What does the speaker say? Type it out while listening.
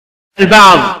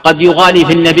البعض قد يغالي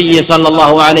في النبي صلى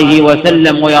الله عليه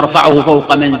وسلم ويرفعه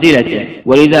فوق منزلته،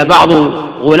 ولذا بعض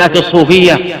غلاة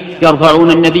الصوفية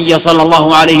يرفعون النبي صلى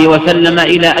الله عليه وسلم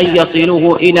إلى أن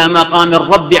يصلوه إلى مقام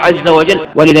الرب عز وجل.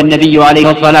 ولذا النبي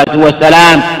عليه الصلاة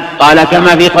والسلام قال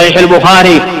كما في صحيح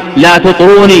البخاري: لا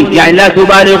تطروني، يعني لا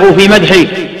تبالغوا في مدحي،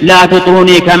 لا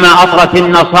تطروني كما أطرت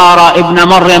النصارى ابن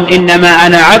مريم، إنما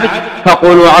أنا عبد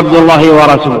فقولوا عبد الله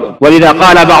ورسوله. ولذا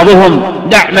قال بعضهم: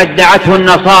 دع ما ادعته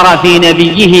النصارى في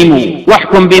نبيهم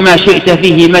واحكم بما شئت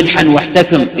فيه مدحا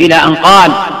واحتكم، إلى أن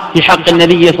قال في حق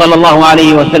النبي صلى الله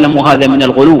عليه وسلم: وهذا من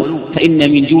الغلو،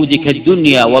 فإن من جودك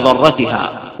الدنيا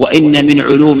وضرتها، وإن من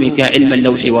علومك علم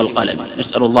اللوح والقلم.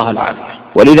 نسأل الله العافية.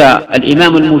 ولذا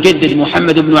الإمام المجدد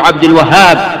محمد بن عبد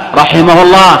الوهاب رحمه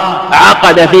الله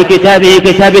عقد في كتابه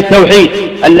كتاب التوحيد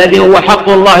الذي هو حق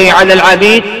الله على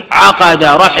العبيد، عقد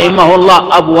رحمه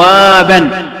الله أبوابا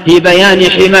في بيان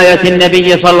حماية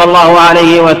النبي صلى الله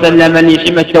عليه وسلم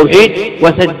لحمى التوحيد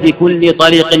وسد كل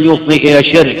طريق يفضي إلى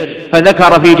الشرك.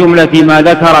 فذكر في جملة ما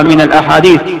ذكر من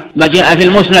الأحاديث ما جاء في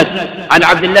المسند عن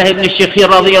عبد الله بن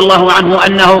الشيخ رضي الله عنه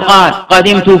أنه قال: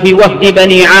 قدمت في وفد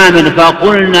بني عامر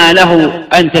فقلنا له: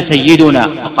 أنت سيدنا.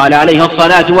 فقال عليه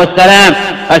الصلاة والسلام: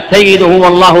 السيد هو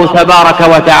الله تبارك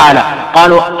وتعالى.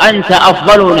 قالوا: أنت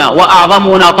أفضلنا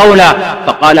وأعظمنا قولا.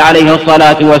 فقال عليه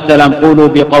الصلاة والسلام: قولوا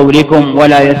بقولكم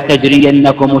ولا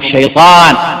يستجرينكم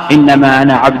الشيطان، إنما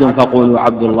أنا عبد فقولوا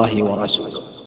عبد الله ورسوله.